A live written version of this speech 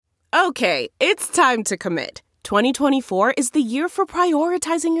Okay, it's time to commit. 2024 is the year for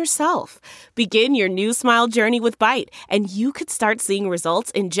prioritizing yourself. Begin your new smile journey with Byte, and you could start seeing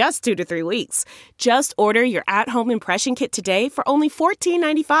results in just 2 to 3 weeks. Just order your at-home impression kit today for only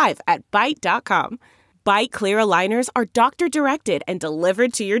 $14.95 at Byte.com. Byte Clear aligners are doctor-directed and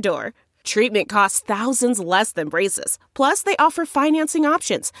delivered to your door. Treatment costs thousands less than braces. Plus, they offer financing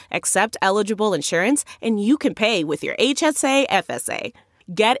options, accept eligible insurance, and you can pay with your HSA FSA.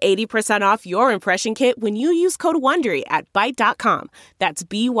 Get 80% off your impression kit when you use code WONDERY at Byte.com. That's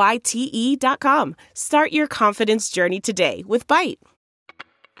BYTE.com. Start your confidence journey today with Byte.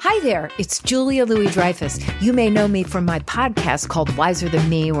 Hi there, it's Julia Louis-Dreyfus. You may know me from my podcast called Wiser Than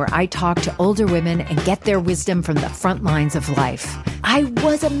Me, where I talk to older women and get their wisdom from the front lines of life. I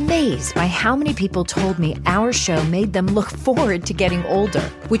was amazed by how many people told me our show made them look forward to getting older,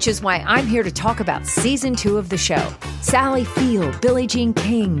 which is why I'm here to talk about season 2 of the show. Sally Field, Billie Jean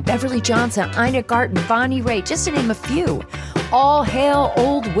King, Beverly Johnson, Ina Garten, Bonnie Raitt, just to name a few. All hail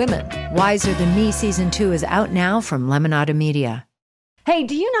old women. Wiser Than Me season 2 is out now from Lemonada Media. Hey,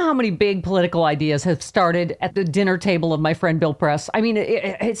 do you know how many big political ideas have started at the dinner table of my friend Bill Press? I mean,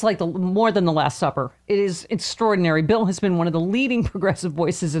 it's like more than The Last Supper. It is extraordinary. Bill has been one of the leading progressive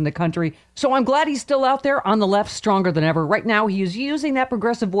voices in the country, so I'm glad he's still out there on the left, stronger than ever. Right now, he is using that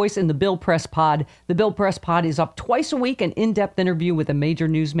progressive voice in the Bill Press Pod. The Bill Press Pod is up twice a week, an in-depth interview with a major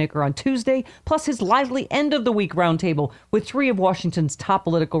newsmaker on Tuesday, plus his lively end-of-the-week roundtable with 3 of Washington's top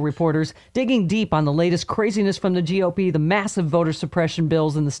political reporters, digging deep on the latest craziness from the GOP, the massive voter suppression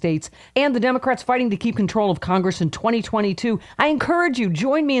bills in the states, and the Democrats fighting to keep control of Congress in 2022. I encourage you,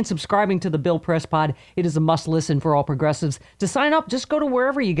 join me in subscribing to the Bill Press Pod. It is a must listen for all progressives. To sign up, just go to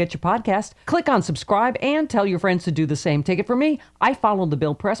wherever you get your podcast, click on subscribe, and tell your friends to do the same. Take it from me, I follow the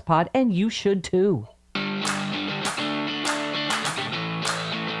Bill Press Pod, and you should too.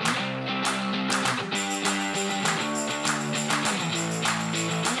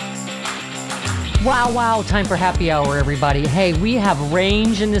 Wow, time for happy hour, everybody. Hey, we have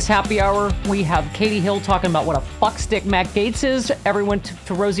range in this happy hour. We have Katie Hill talking about what a fuckstick Matt Gaetz is. Everyone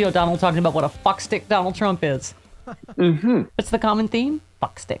to Rosie O'Donnell talking about what a fuckstick Donald Trump is. Mm-hmm. What's the common theme?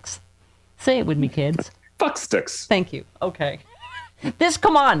 Fucksticks. Say it with me, kids. Fucksticks. Thank you. Okay.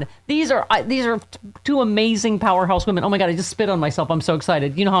 Come on. These are 2 amazing powerhouse women. Oh my God, I just spit on myself. I'm so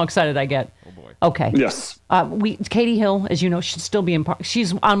excited. You know how excited I get. Oh boy. Okay. Yes. Katie Hill, as you know, should still be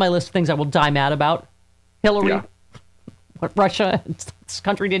she's on my list of things I will die mad about. Hillary. Yeah. What Russia, this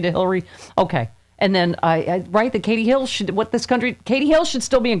country did to Hillary. Okay. And then that Katie Hill should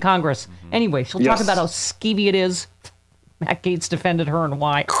still be in Congress. Mm-hmm. Anyway, she'll talk about how skeevy it is. Matt Gaetz defended her and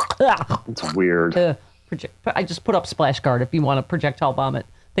why. It's weird. I just put up Splash Guard if you want to projectile vomit,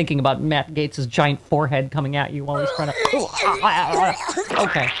 thinking about Matt Gaetz' giant forehead coming at you while he's trying to.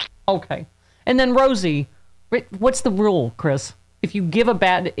 Okay. And then Rosie, what's the rule, Chris? If you do a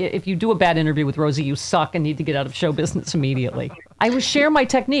bad interview with Rosie, you suck and need to get out of show business immediately. I will share my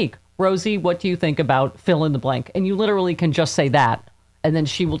technique. Rosie, what do you think about fill in the blank? And you literally can just say that, and then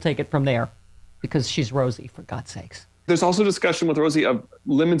she will take it from there, because she's Rosie, for God's sakes. There's also discussion with Rosie of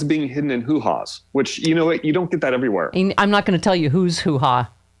lemons being hidden in hoo-haws, which, you know what, you don't get that everywhere. I'm not going to tell you who's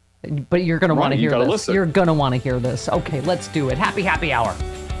hoo-ha, but you're going to want to hear this. Listen. You're going to want to hear this. Okay, let's do it. Happy hour.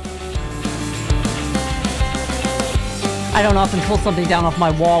 I don't often pull something down off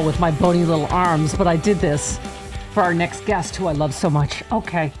my wall with my bony little arms, but I did this for our next guest, who I love so much.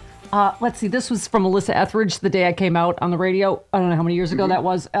 Okay. Let's see. This was from Melissa Etheridge the day I came out on the radio. I don't know how many years ago that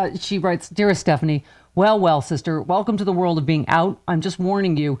was. She writes, "Dearest Stephanie, well, sister, welcome to the world of being out. I'm just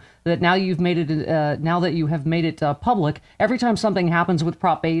warning you that now that you have made it public, every time something happens with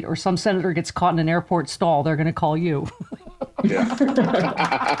Prop 8 or some senator gets caught in an airport stall, they're going to call you." Yeah.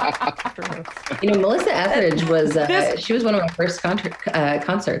 Melissa Etheridge was she was one of my first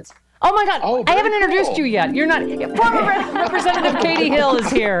concerts. Oh my God! I haven't introduced you yet. You're not. Former Representative Katie Hill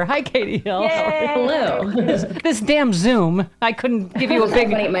is here. Hi, Katie Hill. Yay. Hello. This damn Zoom. I couldn't give you a big.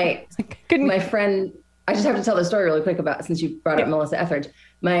 Funny. My friend. I just have to tell the story really quick about, since you brought up Melissa Etheridge.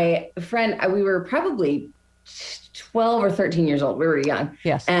 My friend, we were probably 12 or 13 years old. We were young.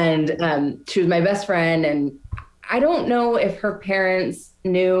 Yes. And she was my best friend, and I don't know if her parents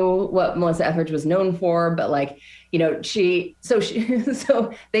knew what Melissa Etheridge was known for, but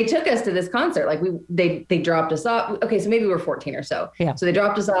so they took us to this concert. Like they dropped us off. Okay. So maybe we were 14 or so. Yeah. So they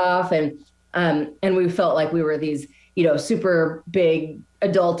dropped us off, and we felt like we were these, super big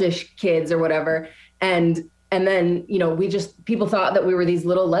adultish kids or whatever. And then, people thought that we were these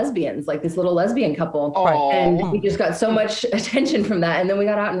little lesbians, like this little lesbian couple. Aww. And we just got so much attention from that. And then we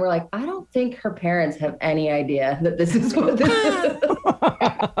got out and we're like, I don't think her parents have any idea that this is what this is.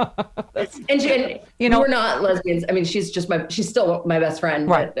 You know, we're not lesbians. I mean, she's still my best friend,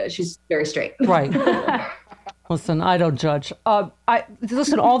 right. But she's very straight. Right. Listen, I don't judge.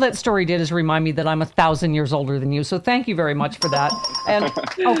 Listen, all that story did is remind me that I'm 1,000 years older than you. So thank you very much for that. And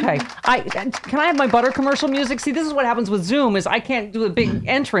okay, can I have my butter commercial music? See, this is what happens with Zoom is I can't do a big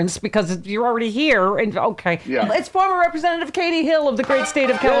entrance because you're already here. And okay, it's former Representative Katie Hill of the great state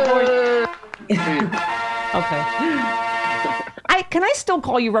of California. Okay. Can I still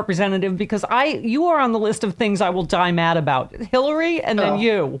call you representative? Because you are on the list of things I will die mad about. Hillary and then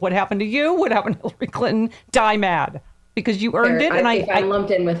you. What happened to you? What happened to Hillary Clinton? Die mad. Because you earned it. And if I'm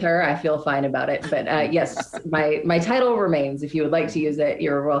lumped in with her, I feel fine about it. But yes, my title remains. If you would like to use it,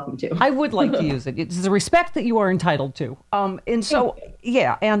 you're welcome to. I would like to use it. It's the respect that you are entitled to. And so,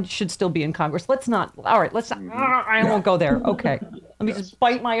 and should still be in Congress. Let's not. I won't go there. Okay. Let me just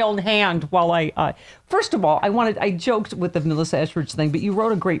bite my own hand while first of all, I joked with the Melissa Etheridge thing, but you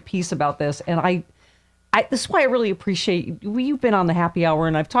wrote a great piece about this. And this is why I really appreciate you've been on the happy hour.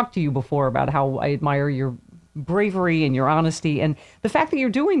 And I've talked to you before about how I admire your bravery and your honesty and the fact that you're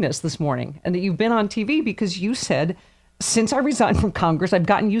doing this morning and that you've been on TV because you said, since I resigned from Congress, I've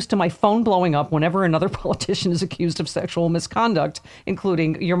gotten used to my phone blowing up whenever another politician is accused of sexual misconduct,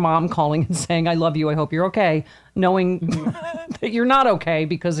 including your mom calling and saying, I love you, I hope you're okay, knowing that you're not okay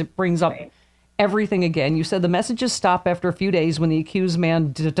because it brings up everything again. You said the messages stop after a few days when the accused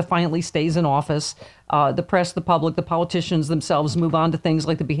man defiantly stays in office. The press, the public, the politicians themselves move on to things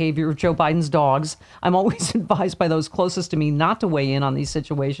like the behavior of Joe Biden's dogs. I'm always advised by those closest to me not to weigh in on these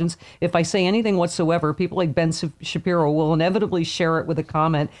situations. If I say anything whatsoever, people like Ben Shapiro will inevitably share it with a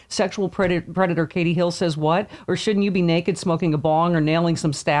comment. Sexual predator Katie Hill says what? Or shouldn't you be naked smoking a bong or nailing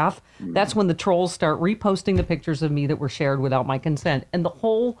some staff? That's when the trolls start reposting the pictures of me that were shared without my consent. And the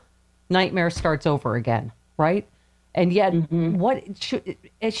whole nightmare starts over again, right? And yet,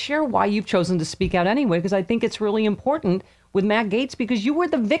 share why you've chosen to speak out anyway, because I think it's really important with Matt Gaetz, because you were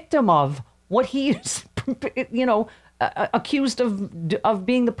the victim of what he's, accused of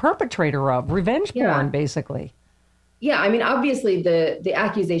being the perpetrator of revenge porn, basically. Yeah, I mean, obviously, the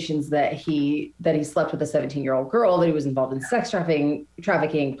accusations that he slept with a 17-year-old girl, that he was involved in sex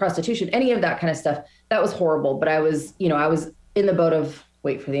trafficking, prostitution, any of that kind of stuff, that was horrible. But I was in the boat of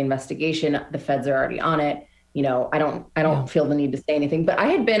wait for the investigation. The feds are already on it. I don't feel the need to say anything, but I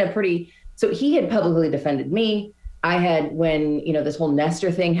had been so he had publicly defended me. I had, when, this whole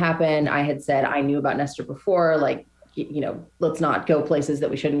Nestor thing happened, I had said, I knew about Nestor before, like, let's not go places that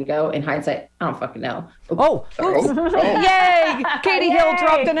we shouldn't go. In hindsight, I don't fucking know. Yay! Katie Hill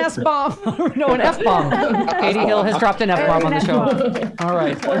dropped an S-bomb. No, an F-bomb. Katie Hill has dropped an F-bomb on the show. All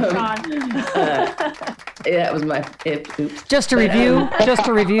right. That was my oops. Just to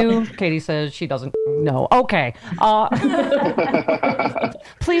review, Katie says she doesn't know. Okay.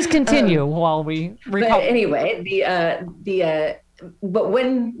 Please continue while we recover. But anyway, but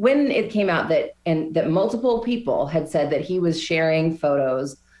when it came out that multiple people had said that he was sharing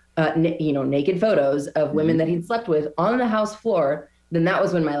photos, naked photos of women that he'd slept with on the House floor, then that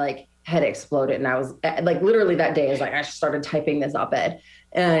was when my head exploded, and I was literally that day I started typing this op-ed,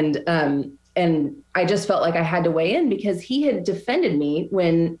 and I just felt like I had to weigh in because he had defended me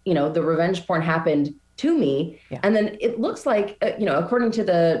when the revenge porn happened to me. Yeah. And then it looks like, according to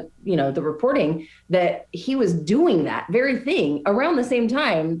the reporting, that he was doing that very thing around the same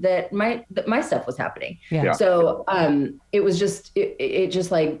time that my stuff was happening. Yeah. So it was just,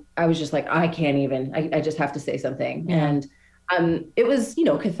 I was just like, I can't even, I just have to say something. Yeah. And it was,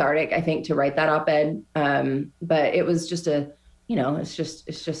 cathartic, I think, to write that op-ed. But it was just it's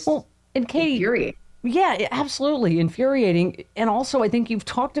just, well, and Katie, infuriating. Yeah, absolutely infuriating. And also, I think you've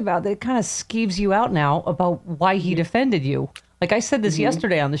talked about that it kind of skeeves you out now about why he defended you. Like I said this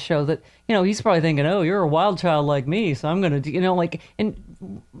yesterday on the show that, he's probably thinking, oh, you're a wild child like me, so I'm going to, and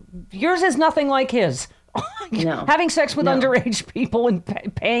yours is nothing like his. No. Having sex with underage people and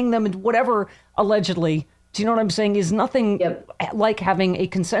paying them and whatever, allegedly, do you know what I'm saying, is nothing like having a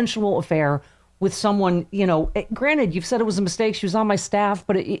consensual affair with someone, granted, you've said it was a mistake. She was on my staff,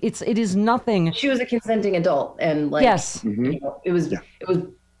 but it is nothing. She was a consenting adult, and yes, it was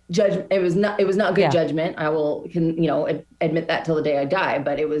judgment. It was not good judgment. I will admit that till the day I die.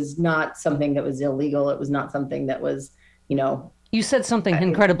 But it was not something that was illegal. It was not something that was, You said something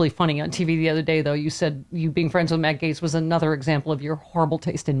incredibly funny on TV the other day, though. You said you being friends with Matt Gaetz was another example of your horrible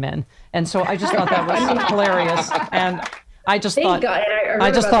taste in men, and so I just thought that was hilarious. And I just thought,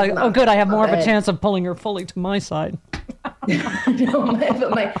 oh, good, I have more of a chance of pulling her fully to my side. No,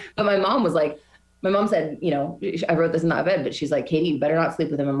 but my mom was like, my mom said, I wrote this in my bed, but she's like, Katie, you better not sleep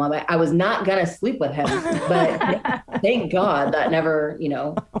with him. And mom, I was not going to sleep with him, but thank God that never,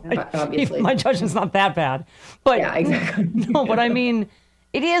 obviously. My judgment's not that bad. But yeah, exactly. No, but I mean,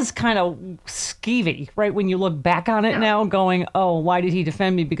 it is kind of skeevy, right? When you look back on it now going, oh, why did he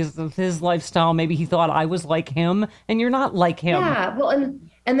defend me? Because of his lifestyle. Maybe he thought I was like him, and you're not like him. Yeah, well,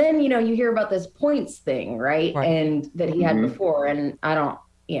 and then, you hear about this points thing, right? And that he had before. And I don't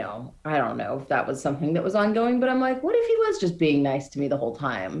know if that was something that was ongoing, but I'm like, what if he was just being nice to me the whole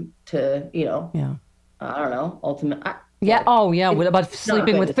time to, I don't know, ultimate. Yeah. Oh, yeah. About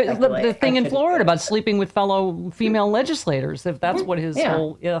sleeping with the thing in Florida about sleeping with fellow female legislators. If that's what his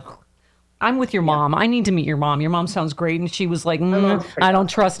whole. Ugh. I'm with your mom. I need to meet your mom. Your mom sounds great, and she was like, "I don't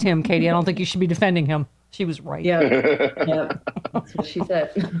trust him, Katie. I don't think you should be defending him." She was right. Yeah. That's what she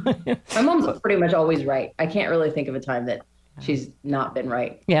said. My mom's pretty much always right. I can't really think of a time that she's not been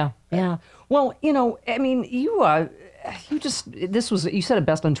right. Yeah. Yeah. Well, I mean, you said it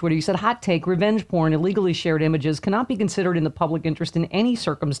best on Twitter. You said, hot take, revenge porn, illegally shared images cannot be considered in the public interest in any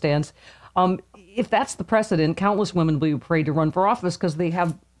circumstance. If that's the precedent, countless women will be afraid to run for office because they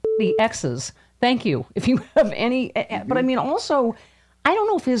have the X's. Thank you. If you have any, but I mean, also, I don't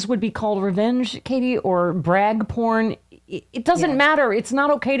know if his would be called revenge, Katie, or brag porn. It doesn't matter. It's not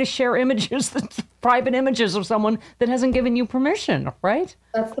okay to share images, private images of someone that hasn't given you permission, right?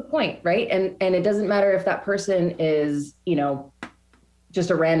 That's the point, right? And it doesn't matter if that person is, just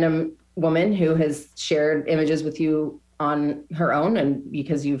a random woman who has shared images with you on her own, and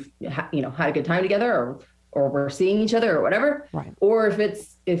because you've had a good time together, or we're seeing each other or whatever, right? Or if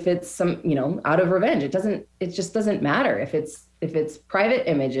it's some out of revenge. It just doesn't matter if it's private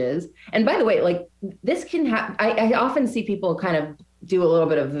images. And by the way, like, this can happen. I often see people kind of do a little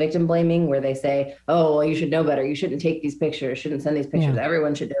bit of victim blaming where they say, oh, well, you should know better. You shouldn't take these pictures, shouldn't send these pictures. Yeah.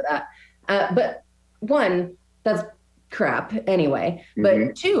 Everyone should do that. But one, that's crap anyway.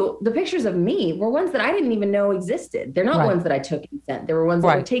 But two, the pictures of me were ones that I didn't even know existed. They're not ones that I took and sent. They were ones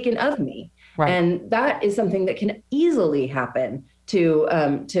that were taken of me. Right. And that is something that can easily happen to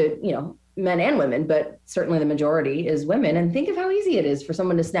men and women, but certainly the majority is women. And think of how easy it is for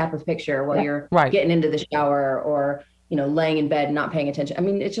someone to snap a picture while you're getting into the shower, or laying in bed and not paying attention. I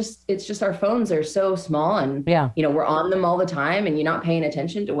mean, it's just our phones are so small, and we're on them all the time, and you're not paying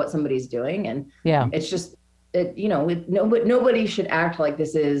attention to what somebody's doing. And it's just nobody should act like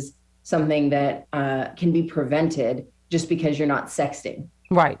this is something that can be prevented just because you're not sexting.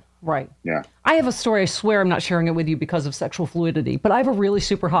 Right. Yeah. I have a story. I swear I'm not sharing it with you because of sexual fluidity, but I have a really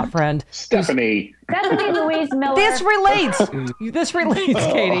super hot friend. Stephanie Louise Miller. This relates,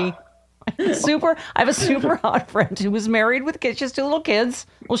 Katie. I have a super hot friend who was married with kids. She has 2 little kids.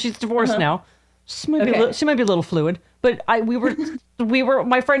 Well, she's divorced now. She might be a little fluid, but we were,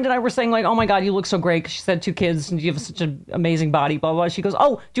 my friend and I were saying, like, oh my God, you look so great. She said 2 kids and you have such an amazing body, blah, blah. She goes,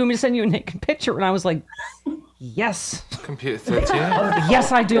 oh, do you want me to send you a naked picture? And I was like, yes. Computer 13.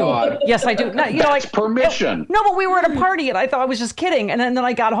 Yes, I do. God. Yes, I do. No, That's permission. No, but we were at a party and I thought I was just kidding. And then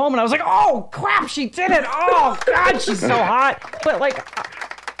I got home and I was like, oh crap, she did it. Oh God, she's so hot. But like,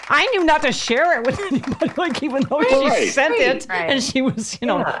 I knew not to share it with anybody, like, even though she sent it. Right. And she was,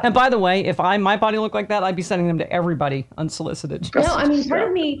 and by the way, if my body looked like that, I'd be sending them to everybody unsolicited. No, I mean, part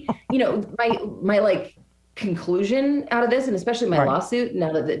of me, my like conclusion out of this, and especially my lawsuit,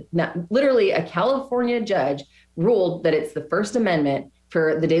 now that literally a California judge ruled that it's the First Amendment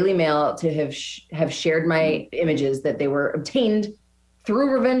for the Daily Mail to have shared my images that they were obtained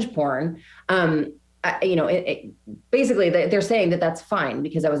through revenge porn. Basically they're saying that that's fine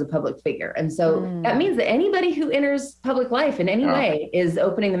because I was a public figure. And so that means that anybody who enters public life in any way is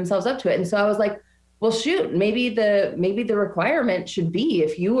opening themselves up to it. And so I was like, well, shoot, maybe the requirement should be,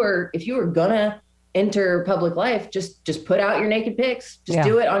 if you were gonna enter public life, just put out your naked pics, just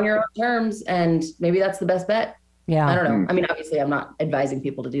do it on your own terms. And maybe that's the best bet. Yeah. I don't know. I mean, obviously I'm not advising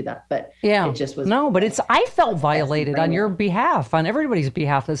people to do that, but it just was. No, but I felt violated on your behalf, on everybody's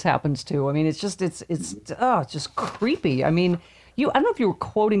behalf this happens to. I mean, it's just creepy. I mean, I don't know if you were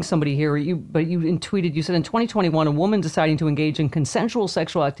quoting somebody here, but you tweeted, you said in 2021, a woman deciding to engage in consensual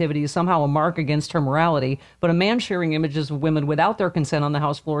sexual activity is somehow a mark against her morality, but a man sharing images of women without their consent on the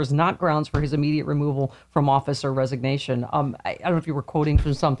House floor is not grounds for his immediate removal from office or resignation. I don't know if you were quoting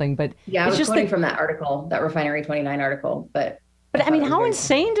from something, but yeah, I was quoting from that article, that Refinery 29 article, but I mean, how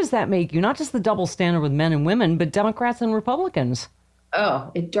insane does that make you? Not just the double standard with men and women, but Democrats and Republicans. Oh,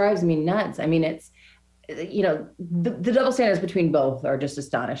 it drives me nuts. I mean, it's, the double standards between both are just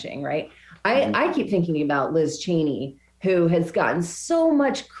astonishing, right? I keep thinking about Liz Cheney, who has gotten so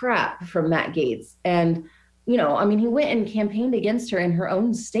much crap from Matt Gaetz. And you know, I mean, he went and campaigned against her in her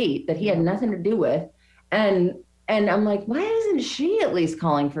own state that he had nothing to do with. And I'm like, why isn't she at least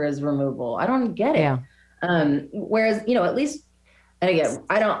calling for his removal? I don't get it. Yeah. Whereas, you know, at least, and again,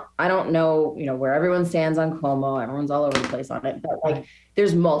 I don't know, you know, where everyone stands on Cuomo. Everyone's all over the place on it, but like,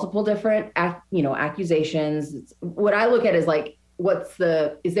 there's multiple different, accusations. What I look at is like,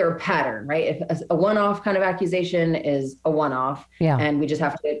 is there a pattern, right? If a one-off kind of accusation is a one-off, and we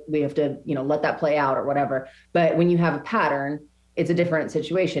have to, you know, let that play out or whatever. But when you have a pattern, it's a different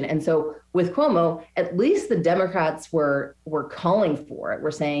situation. And so with Cuomo, at least the Democrats were calling for it. We're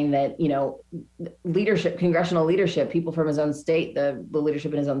saying that, you know, leadership, congressional leadership, people from his own state, the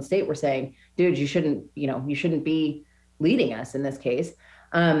leadership in his own state were saying, dude, you shouldn't be leading us in this case.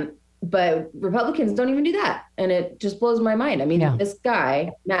 But Republicans don't even do that. And it just blows my mind. I mean, this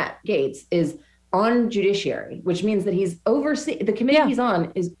guy, Matt Gaetz, is on judiciary, which means that he's overseeing, the committee he's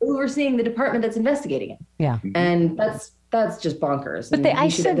on is overseeing the department that's investigating it. Yeah. And that's just bonkers. But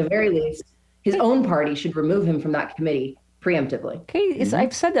at the very least, his own party should remove him from that committee preemptively. Okay,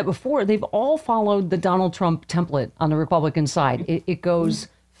 I've said that before. They've all followed the Donald Trump template on the Republican side. It goes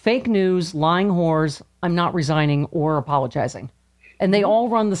fake news, lying whores, I'm not resigning or apologizing. And they all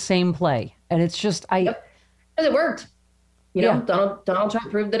run the same play. And it's just, Because it worked. You know, Donald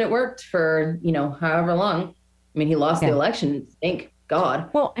Trump proved that it worked for, you know, however long. I mean, he lost the election, thank God.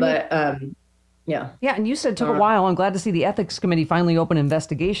 Well, yeah. Yeah, and you said it took a while. I'm glad to see the ethics committee finally open an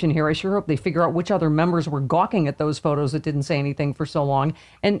investigation here. I sure hope they figure out which other members were gawking at those photos that didn't say anything for so long.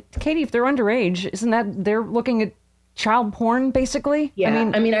 And Katie, if they're underage, isn't that they're looking at child porn, basically?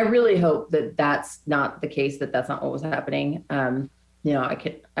 Yeah, I mean, I really hope that that's not the case, that's not what was happening. You know,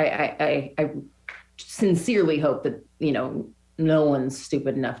 I sincerely hope that, you know, no one's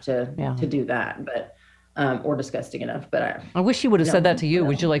stupid enough to do that, but or disgusting enough. But I wish he would have said that to you.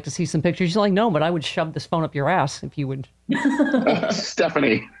 Would you like to see some pictures? You're like, no, but I would shove this phone up your ass if you would.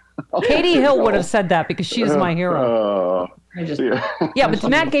 Stephanie. Katie Hill would have said that because she is my hero. But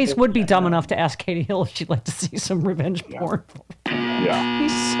Matt Gaetz would be dumb enough to ask Katie Hill if she'd like to see some revenge porn. Yeah.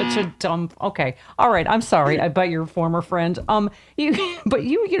 He's such a dumb. Okay. All right. I'm sorry. I bet you're a former friend.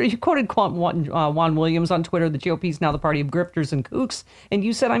 You quoted Juan Williams on Twitter. The GOP is now the party of grifters and kooks. And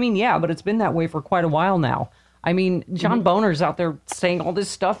you said, I mean, yeah, but it's been that way for quite a while now. I mean, John Boehner's out there saying all this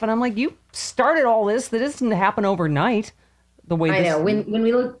stuff. And I'm like, you started all this. That doesn't happen overnight. The way I know when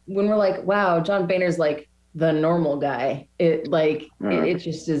we're like, wow, John Boehner's like the normal guy. It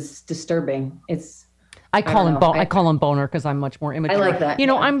just is disturbing. I call him Boner because I'm much more immature. I like that. You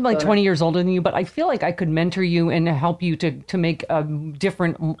know, I'm like 20 years older than you, but I feel like I could mentor you and help you to make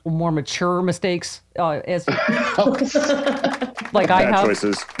different, more mature mistakes. As like I have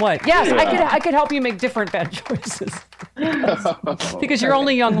choices. What? Yes, yeah. I could help you make different bad choices. Because you're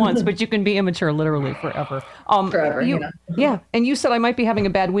only young once, but you can be immature literally forever. Forever. Yeah. And you said I might be having a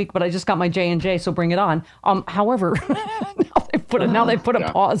bad week, but I just got my J&J, so bring it on. However, now they put a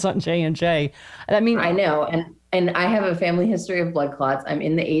pause on J&J. I mean, I know, and I have a family history of blood clots. I'm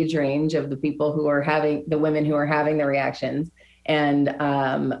in the age range of the people who are having the women who are having the reactions, and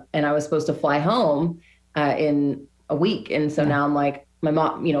I was supposed to fly home in a week, and so now I'm like, my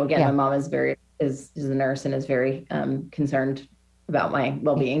mom, you know, again, my mom is a nurse and is very concerned about my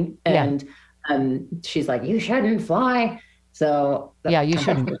well-being, and she's like, you shouldn't fly. So you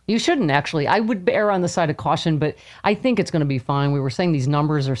shouldn't. You shouldn't actually. I would err on the side of caution, but I think it's going to be fine. We were saying these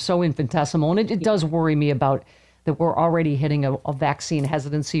numbers are so infinitesimal, and it does worry me about that we're already hitting a vaccine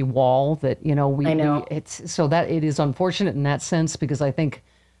hesitancy wall. That I know it's so that it is unfortunate in that sense because I think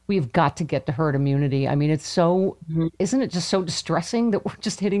we've got to get to herd immunity. I mean, it's so isn't it just so distressing that we're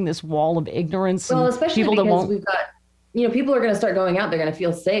just hitting this wall of ignorance? Well, especially because we've got. People are going to start going out. They're going to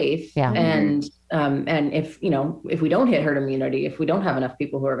feel safe. Yeah. And if we don't hit herd immunity, if we don't have enough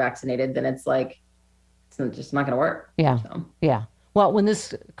people who are vaccinated, then it's just not going to work. Yeah. So. Yeah. Well, when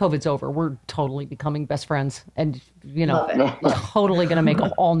this COVID's over, we're totally becoming best friends and, totally going to make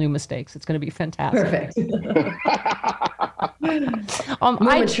all new mistakes. It's going to be fantastic. Perfect.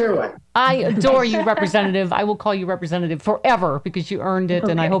 Mature one. I adore you, Representative. I will call you Representative forever because you earned it.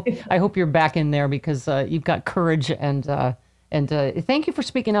 Okay. And I hope you're back in there because you've got courage and thank you for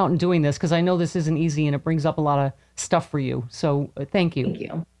speaking out and doing this because I know this isn't easy and it brings up a lot of stuff for you. So thank you. Thank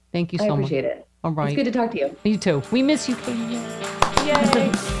you. Thank you so much. I appreciate it. All right. It's good to talk to you. You too. We miss you, Katie.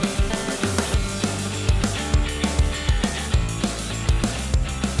 Yay.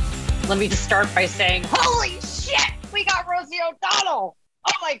 Let me just start by saying, holy shit, we got Rosie O'Donnell.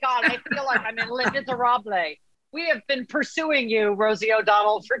 Oh my God, I feel like I'm in Les Miserables. We have been pursuing you, Rosie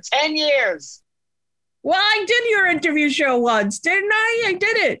O'Donnell, for 10 years. Well, I did your interview show once, didn't I? I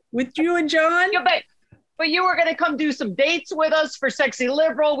did it with you and John. Yeah, But you were going to come do some dates with us for Sexy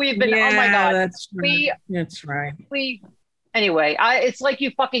Liberal. We've been, oh my God. That's right. Anyway, it's like you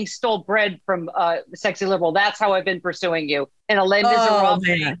fucking stole bread from Sexy Liberal. That's how I've been pursuing you in a Les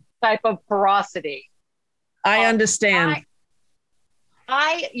Miserables type of ferocity. I understand.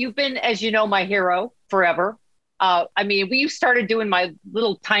 You've been, as you know, my hero forever. I mean, we started doing my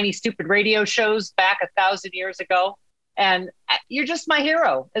little tiny stupid radio shows back 1,000 years ago. And you're just my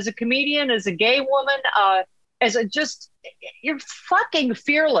hero as a comedian, as a gay woman, you're fucking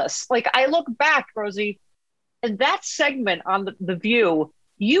fearless. Like, I look back, Rosie, and that segment on the View,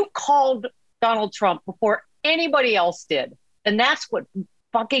 you called Donald Trump before anybody else did. And that's what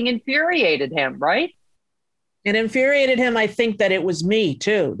fucking infuriated him, right? It infuriated him, I think, that it was me,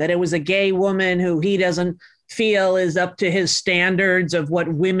 too, that it was a gay woman who he doesn't feel is up to his standards of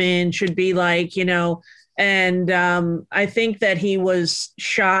what women should be like, you know. And I think that he was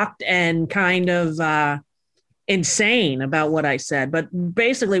shocked and kind of insane about what I said. But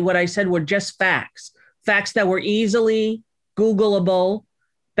basically what I said were just facts that were easily Googleable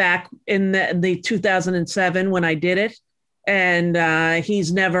back in the 2007 when I did it. And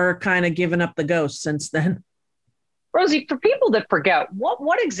he's never kind of given up the ghost since then. Rosie, for people that forget,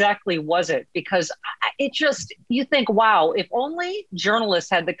 what exactly was it? Because you think, wow, if only journalists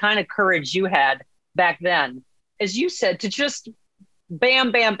had the kind of courage you had back then, as you said, to just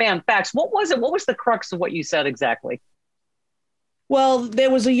bam, bam, bam, facts. What was it? What was the crux of what you said exactly? Well, there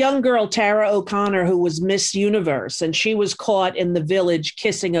was a young girl, Tara O'Connor, who was Miss Universe, and she was caught in the village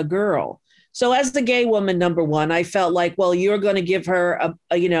kissing a girl. So as the gay woman, number one, I felt like, well, you're going to give her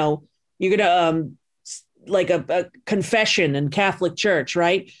you're going to like a confession in Catholic Church,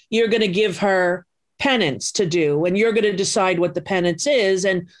 right? You're going to give her penance to do, and you're going to decide what the penance is.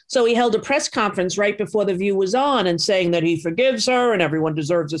 And so he held a press conference right before the View was on and saying that he forgives her and everyone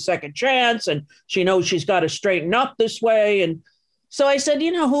deserves a second chance. And she knows she's got to straighten up this way. And so I said,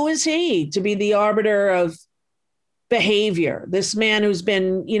 who is he to be the arbiter of behavior? This man who's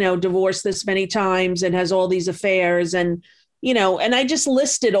been, divorced this many times and has all these affairs. And I just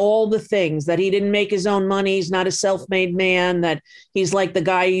listed all the things that he didn't make his own money. He's not a self-made man, that he's like the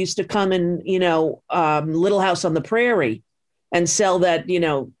guy who used to come in, Little House on the Prairie and sell that,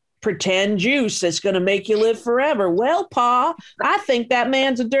 pretend juice that's going to make you live forever. Well, Pa, I think that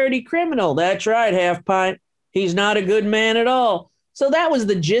man's a dirty criminal. That's right, Half Pint. He's not a good man at all. So that was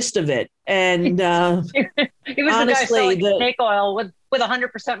the gist of it. And he was honestly, the guy selling snake oil with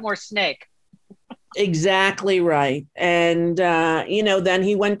 100% more snake. Exactly right. And, then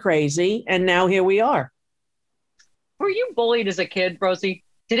he went crazy and now here we are. Were you bullied as a kid, Rosie?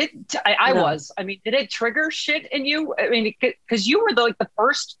 Did it? I was. I mean, did it trigger shit in you? I mean, because you were the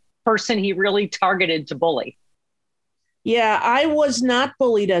first person he really targeted to bully. Yeah, I was not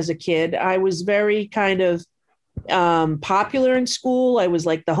bullied as a kid. I was very kind of popular in school. I was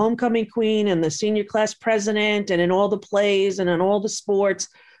like the homecoming queen and the senior class president and in all the plays and in all the sports.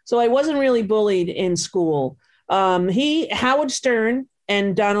 So I wasn't really bullied in school. Howard Stern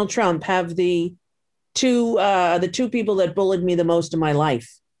and Donald Trump have the two people that bullied me the most in my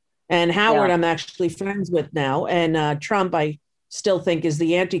life. And Howard, I'm actually friends with now. And Trump, I still think is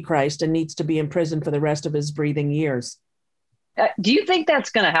the Antichrist and needs to be in prison for the rest of his breathing years. Do you think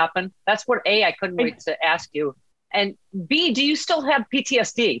that's going to happen? That's what I couldn't wait to ask you. And B, do you still have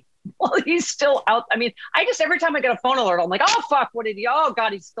PTSD? Well, he's still out. I mean, every time I get a phone alert, I'm like, oh, fuck, oh,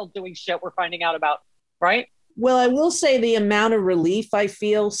 God, he's still doing shit we're finding out about, right? Well, I will say the amount of relief I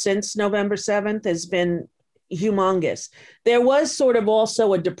feel since November 7th has been humongous. There was sort of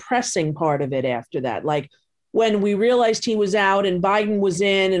also a depressing part of it after that. Like when we realized he was out and Biden was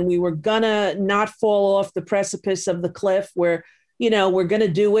in and we were gonna not fall off the precipice of the cliff where, we're going to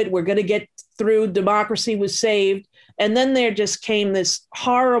do it. We're going to get through. Democracy was saved. And then there just came this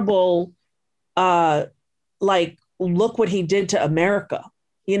horrible, look what he did to America,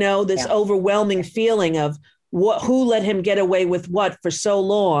 this overwhelming feeling of who let him get away with what for so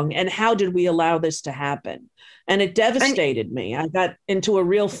long. And how did we allow this to happen? And it devastated me. I got into a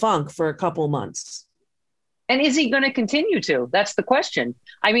real funk for a couple months. And is he going to continue to? That's the question.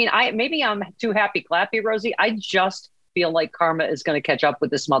 I mean, maybe I'm too happy clappy, Rosie. I just feel like karma is going to catch up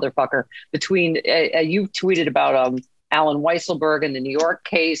with this motherfucker. Between you tweeted about Alan Weisselberg and the New York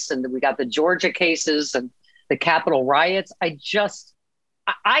case, and we got the Georgia cases and the Capitol riots. I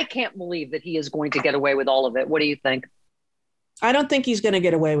can't believe that he is going to get away with all of it. What do you think? I don't think he's going to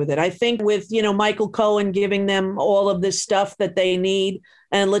get away with it. I think with, Michael Cohen giving them all of this stuff that they need,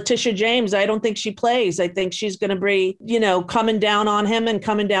 and Letitia James, I don't think she plays. I think she's going to be, coming down on him and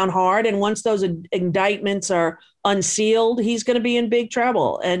coming down hard. And once those indictments are unsealed, he's going to be in big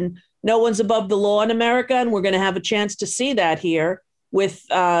trouble. And no one's above the law in America, and we're going to have a chance to see that here with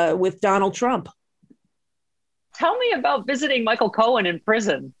Donald Trump. Tell me about visiting Michael Cohen in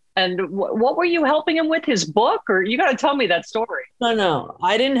prison. And what were you helping him with, his book? Or you got to tell me that story. No,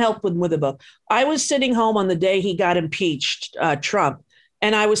 I didn't help with a book. I was sitting home on the day he got impeached, Trump.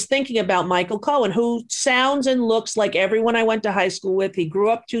 And I was thinking about Michael Cohen, who sounds and looks like everyone I went to high school with. He grew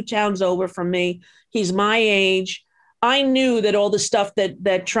up 2 towns over from me. He's my age. I knew that all the stuff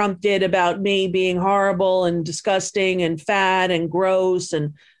that Trump did about me being horrible and disgusting and fat and gross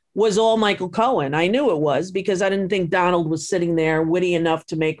and was all Michael Cohen. I knew it was, because I didn't think Donald was sitting there witty enough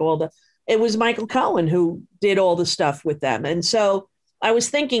to make it was Michael Cohen who did all the stuff with them. And so I was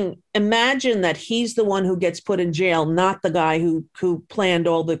thinking, imagine that he's the one who gets put in jail, not the guy who planned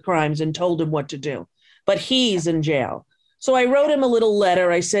all the crimes and told him what to do, but he's in jail. So I wrote him a little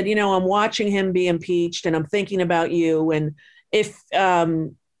letter. I said, I'm watching him be impeached and I'm thinking about you. And if,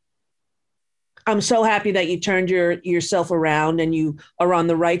 I'm so happy that you turned yourself around and you are on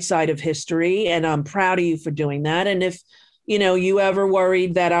the right side of history. And I'm proud of you for doing that. And if, you ever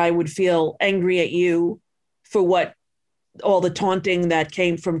worried that I would feel angry at you for all the taunting that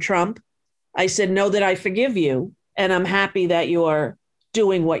came from Trump, I said, know that I forgive you. And I'm happy that you're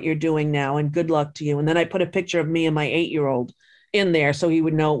doing what you're doing now. And good luck to you. And then I put a picture of me and my 8-year-old in there so he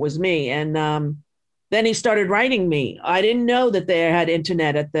would know it was me. And then he started writing me. I didn't know that they had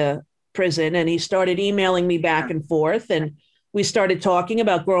internet at the prison, and he started emailing me back and forth, and we started talking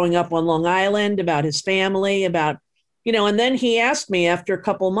about growing up on Long Island, about his family, about and then he asked me after a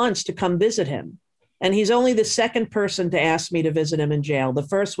couple months to come visit him, and he's only the second person to ask me to visit him in jail. The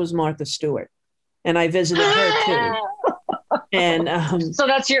first was Martha Stewart, and I visited her too. And so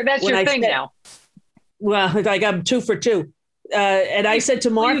that's your thing now. Well, I got 2 for 2, and I said to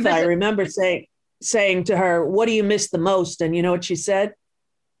Martha, I remember saying to her, what do you miss the most? And you know what she said?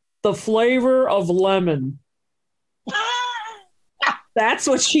 The flavor of lemon. That's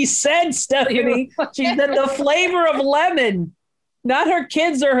what she said, Stephanie. She said the flavor of lemon, not her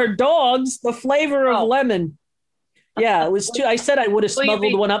kids or her dogs, the flavor of lemon. Yeah, it was too. I said I would have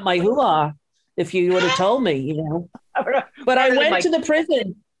smuggled one up my hoo-ha if you would have told me, But I went to the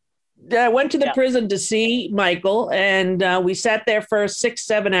prison. I went to the prison to see Michael, and we sat there for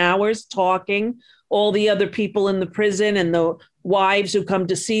 6-7 hours talking. All the other people in the prison and the wives who come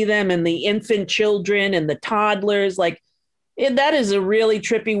to see them and the infant children and the toddlers, that is a really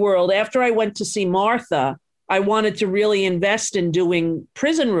trippy world. After I went to see Martha, I wanted to really invest in doing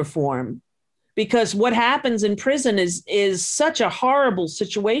prison reform, because what happens in prison is such a horrible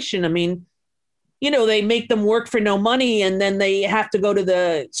situation. I mean, they make them work for no money, and then they have to go to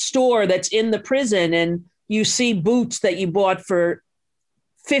the store that's in the prison, and you see boots that you bought for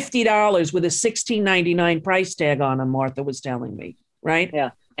 $50 with a $16.99 price tag on them, Martha was telling me, right?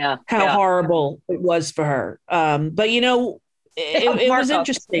 Yeah. How horrible it was for her. But, it was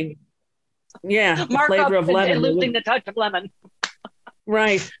interesting. Yeah, the flavor of lemon. And losing the touch of lemon.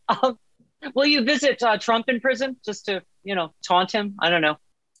 Right. Will you visit Trump in prison just to, taunt him? I don't know.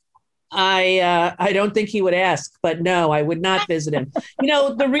 I don't think he would ask, but no, I would not visit him.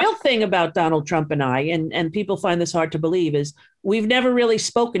 The real thing about Donald Trump and I, and people find this hard to believe, is we've never really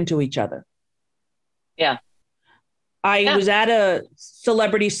spoken to each other. Yeah. I was at a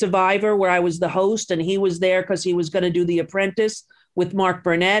Celebrity Survivor where I was the host, and he was there because he was going to do The Apprentice with Mark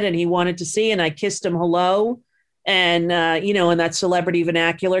Burnett, and he wanted to see, and I kissed him hello. And, in that celebrity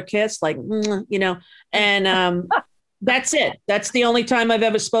vernacular kiss, and that's it. That's the only time I've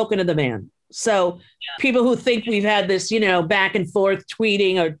ever spoken to the man. So people who think we've had this, back and forth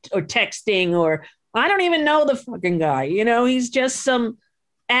tweeting or texting, or I don't even know the fucking guy, he's just some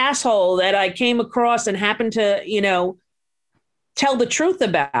asshole that I came across and happened to, tell the truth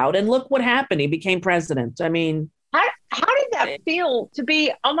about. And look what happened. He became president. I mean, how did that feel to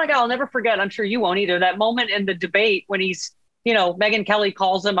be? Oh my God, I'll never forget. I'm sure you won't either. That moment in the debate when he's, Megyn Kelly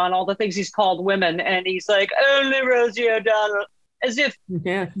calls him on all the things he's called women, and he's like, only Rosie O'Donnell, as if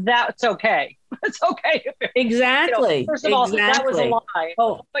that's okay. It's okay. Exactly. First of all, that was a lie.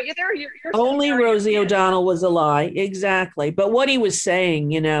 Oh, but you're only Rosie O'Donnell was a lie. Exactly. But what he was saying,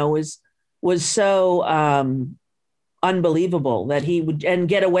 was so unbelievable that he would and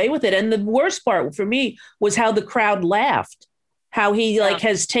get away with it. And the worst part for me was how the crowd laughed, how he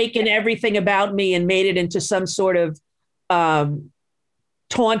has taken everything about me and made it into some sort of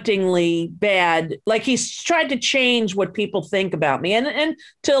tauntingly bad, he's tried to change what people think about me, and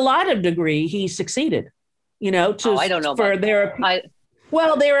to a lot of degree he succeeded. I don't know. There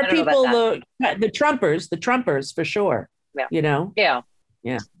are people, the Trumpers for sure. Yeah.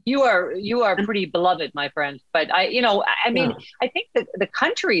 You are pretty beloved, my friend. But I mean, I think that the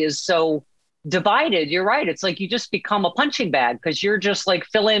country is so divided. You're right. It's like you just become a punching bag because you're just like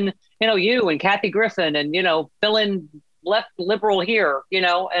fill in, you and Kathy Griffin and, fill in left liberal here,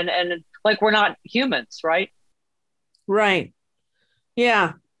 and like we're not humans, right? Right.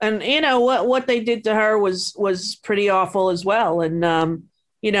 Yeah. And what they did to her was pretty awful as well. And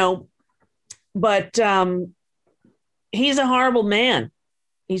but he's a horrible man.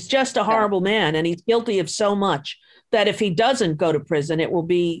 He's just a horrible man, and he's guilty of so much that if he doesn't go to prison, it will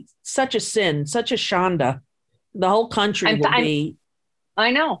be such a sin, such a shanda. The whole country will be.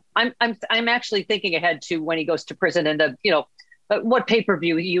 I know. I'm actually thinking ahead to when he goes to prison and what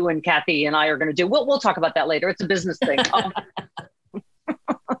pay-per-view you and Kathy and I are going to do. We'll talk about that later. It's a business thing.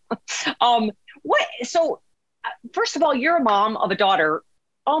 So first of all, you're a mom of a daughter.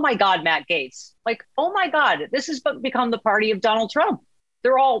 Oh my God, Matt Gaetz. Like, oh my God, this has become the party of Donald Trump.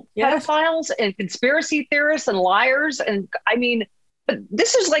 They're all pedophiles and conspiracy theorists and liars. And I mean, but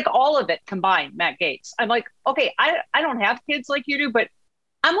this is like all of it combined, Matt Gaetz. I'm like, okay, I don't have kids like you do, but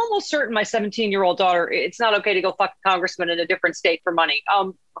I'm almost certain my 17-year-old daughter, it's not okay to go fuck a congressman in a different state for money.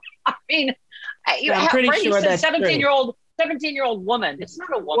 I mean, I'm pretty sure that's 17-year-old woman. It's not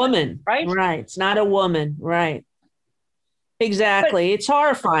a woman, right? Right. It's not a woman. Right. Exactly. It's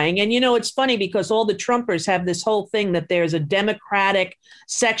horrifying. And, it's funny because all the Trumpers have this whole thing that there's a Democratic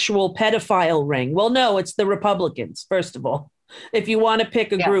sexual pedophile ring. Well, no, it's the Republicans, first of all. If you want to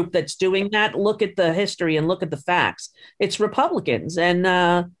pick a group that's doing that, look at the history and look at the facts. It's Republicans. And,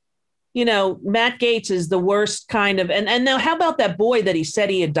 Matt Gaetz is the worst kind of. And now how about that boy that he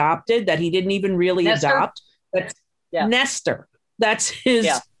said he adopted that he didn't even really adopt? That's Nestor. That's his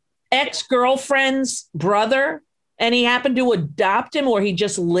ex-girlfriend's brother. And he happened to adopt him, or he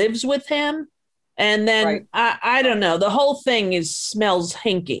just lives with him. And then I don't know. The whole thing smells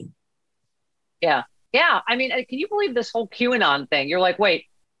hinky. Yeah. Yeah. I mean, can you believe this whole QAnon thing? You're like, wait,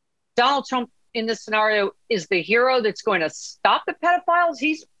 Donald Trump in this scenario is the hero that's going to stop the pedophiles?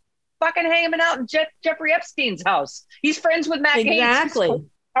 He's fucking hanging out in Jeffrey Epstein's house. He's friends with Matt Gaetz. Exactly.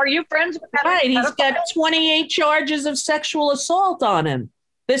 Are you friends with Matt Gaetz? Right. He's got 28 charges of sexual assault on him.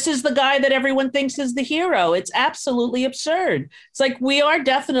 This is the guy that everyone thinks is the hero. It's absolutely absurd. It's like we are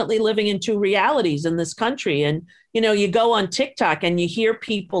definitely living in two realities in this country. And, you go on TikTok and you hear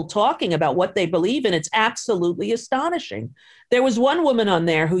people talking about what they believe in. It's absolutely astonishing. There was one woman on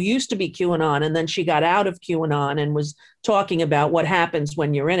there who used to be QAnon, and then she got out of QAnon and was talking about what happens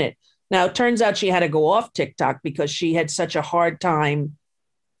when you're in it. Now, it turns out she had to go off TikTok because she had such a hard time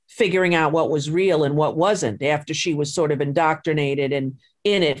figuring out what was real and what wasn't after she was sort of indoctrinated and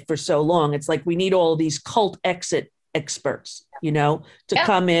in it for so long. It's like we need all these cult exit experts, to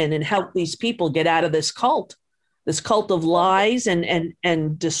come in and help these people get out of this cult of lies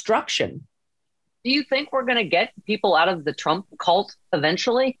and destruction. Do you think we're going to get people out of the Trump cult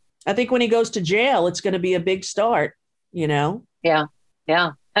eventually? I think when he goes to jail, it's going to be a big start, Yeah. Yeah.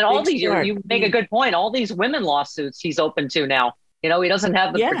 And all these, you make a good point. All these women lawsuits he's open to now. He doesn't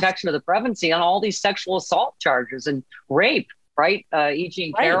have the protection of the privacy on all these sexual assault charges and rape. Right. E.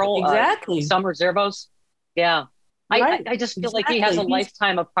 Jean Carroll, exactly. Summer Zervos. Yeah. Right. I just feel like he has a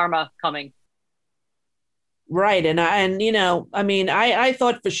lifetime of karma coming. Right. And I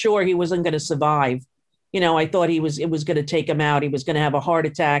thought for sure he wasn't going to survive. I thought it was going to take him out. He was going to have a heart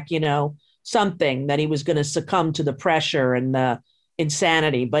attack, something that he was going to succumb to the pressure and the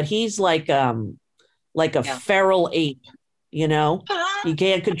insanity. But he's like a feral ape. You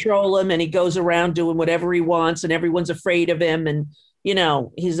can't control him, and he goes around doing whatever he wants, and everyone's afraid of him. And,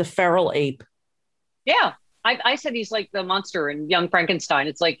 he's a feral ape. Yeah. I said he's like the monster in Young Frankenstein.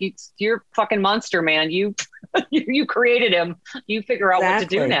 It's like, you're fucking monster, man. You created him. You figure out what to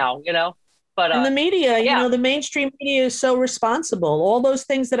do now, But and the media, the mainstream media is so responsible. All those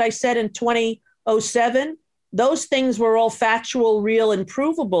things that I said in 2007, those things were all factual, real, and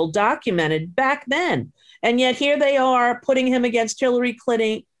provable, documented back then. And yet here they are putting him against Hillary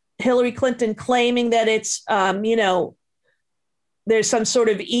Clinton, claiming that it's, there's some sort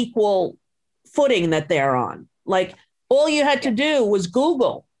of equal footing that they're on. Like all you had to do was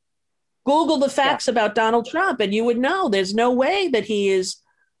Google the facts about Donald Trump, and you would know there's no way that he is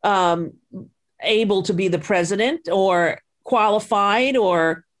able to be the president or qualified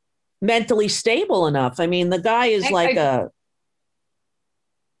or mentally stable enough. I mean, the guy is a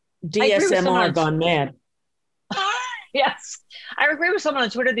DSMR gone mad. Yes. I agree with someone on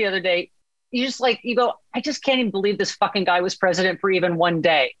Twitter the other day. You go, I just can't even believe this fucking guy was president for even one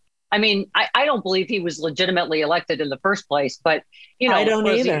day. I mean, I don't believe he was legitimately elected in the first place, but, I don't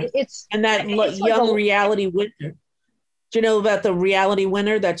either. Reality winner. Do you know about the reality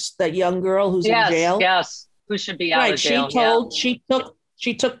winner? That's that young girl who's in jail. Yes, who should be out of jail.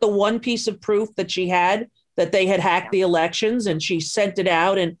 She took the one piece of proof that she had that they had hacked the elections, and she sent it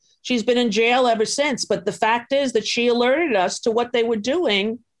out, and she's been in jail ever since. But the fact is that she alerted us to what they were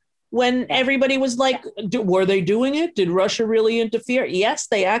doing when everybody was like, were they doing it? Did Russia really interfere? Yes,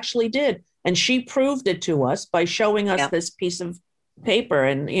 they actually did. And she proved it to us by showing us this piece of paper.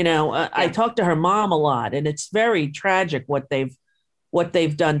 And, I talked to her mom a lot, and it's very tragic what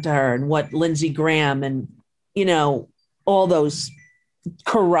they've done to her, and what Lindsey Graham and, all those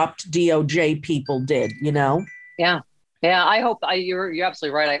corrupt DOJ people did, Yeah. Yeah, I hope you're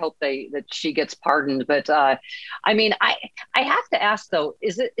absolutely right. I hope that she gets pardoned. But I have to ask though,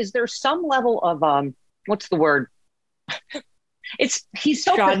 is there some level of what's the word? He's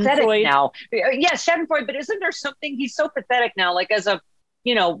so pathetic now. Yes, Schadenfreude. But isn't there something? He's so pathetic now. Like as a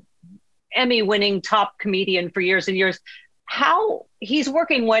Emmy-winning top comedian for years and years. How he's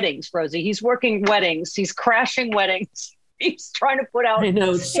working weddings, Rosie. He's working weddings. He's crashing weddings. He's trying to put out. I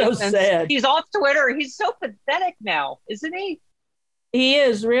know, it's so sad. He's off Twitter. He's so pathetic now, isn't he? He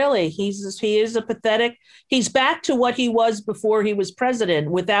is really. He is a pathetic. He's back to what he was before he was president,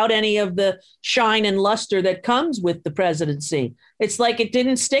 without any of the shine and luster that comes with the presidency. It's like it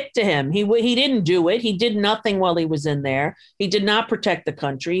didn't stick to him. He didn't do it. He did nothing while he was in there. He did not protect the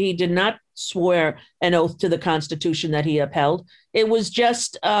country. He did not swear an oath to the Constitution that he upheld. It was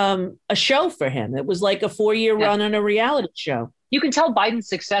just a show for him. It was like a 4-year run on a reality show. You can tell Biden's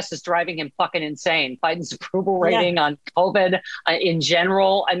success is driving him fucking insane. Biden's approval rating on COVID in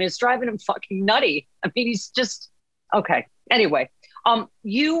general, it's driving him fucking nutty. He's just, okay. Anyway,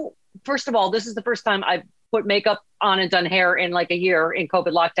 you, first of all, this is the first time I've put makeup on and done hair in like a year in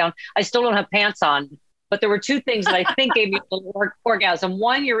COVID lockdown. I still don't have pants on, but there were two things that I think gave me a little orgasm.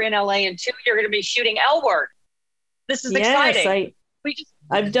 One, you're in LA, and two, you're going to be shooting L Word. This is exciting.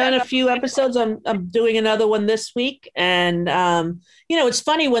 I've done a few episodes. I'm doing another one this week. And, it's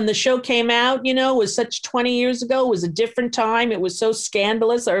funny when the show came out, it was such 20 years ago. It was a different time. It was so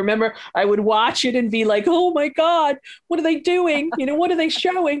scandalous. I remember I would watch it and be like, oh, my God, what are they doing? What are they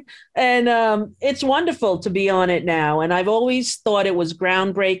showing? And it's wonderful to be on it now. And I've always thought it was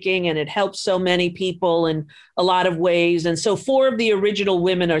groundbreaking, and it helped so many people in a lot of ways. And so 4 of the original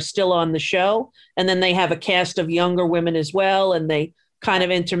women are still on the show. And then they have a cast of younger women as well. And they kind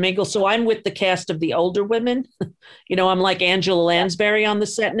of intermingle. So I'm with the cast of the older women. I'm like Angela Lansbury on the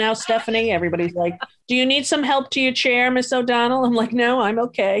set now, Stephanie. Everybody's like, do you need some help to your chair, Miss O'Donnell? I'm like, no, I'm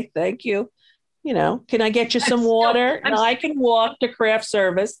okay. Thank you. Can I get you some water? No, I can walk to craft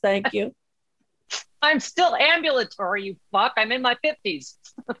service. Thank you. I'm still ambulatory, you fuck. I'm in my 50s.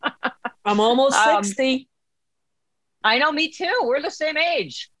 I'm almost 60. I know, me too. We're the same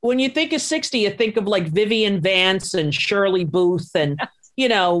age. When you think of 60, you think of like Vivian Vance and Shirley Booth and,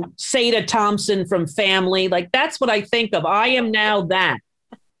 Sada Thompson from Family. Like, that's what I think of. I am now that.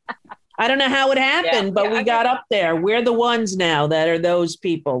 I don't know how it happened, but we got up there. We're the ones now that are those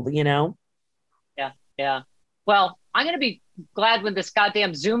people, Yeah. Well, I'm going to be glad when this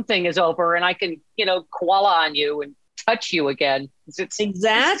goddamn Zoom thing is over and I can, koala on you and touch you again. It's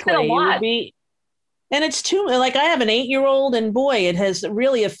exactly. It's been a lot. And it's too, like, I have an 8-year-old, and boy, it has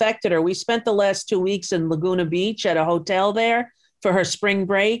really affected her. We spent the last 2 weeks in Laguna Beach at a hotel there for her spring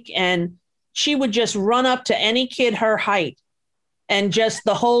break. And she would just run up to any kid her height and just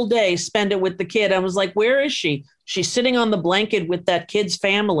the whole day spend it with the kid. I was like, where is she? She's sitting on the blanket with that kid's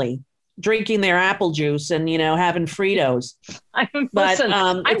family, drinking their apple juice and, having Fritos. I'm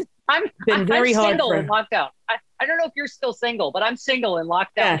very hard single in lockdown. I don't know if you're still single, but I'm single in lockdown.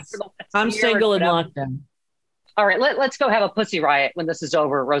 Yes, I'm single in lockdown. All right, let's go have a pussy riot when this is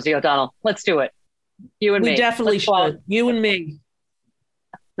over, Rosie O'Donnell. Let's do it. You and me. We definitely should. You and me.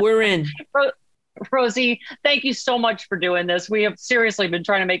 We're in. Rosie, thank you so much for doing this. We have seriously been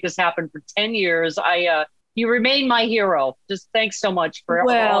trying to make this happen for 10 years. You remain my hero. Just thanks so much for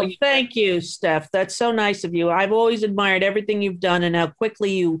all you. Thank you, Steph. That's so nice of you. I've always admired everything you've done and how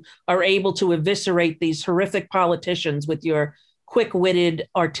quickly you are able to eviscerate these horrific politicians with your quick-witted,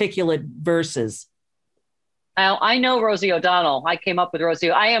 articulate verses. Now, I know Rosie O'Donnell. I came up with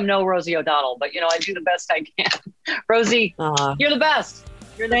Rosie. I am no Rosie O'Donnell, but I do the best I can. Rosie, you're the best.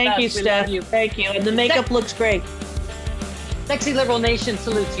 You're the best. Thank you, Steph. You. Thank you. And the makeup looks great. Sexy Liberal Nation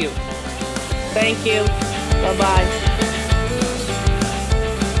salutes you. Thank you. Bye-bye.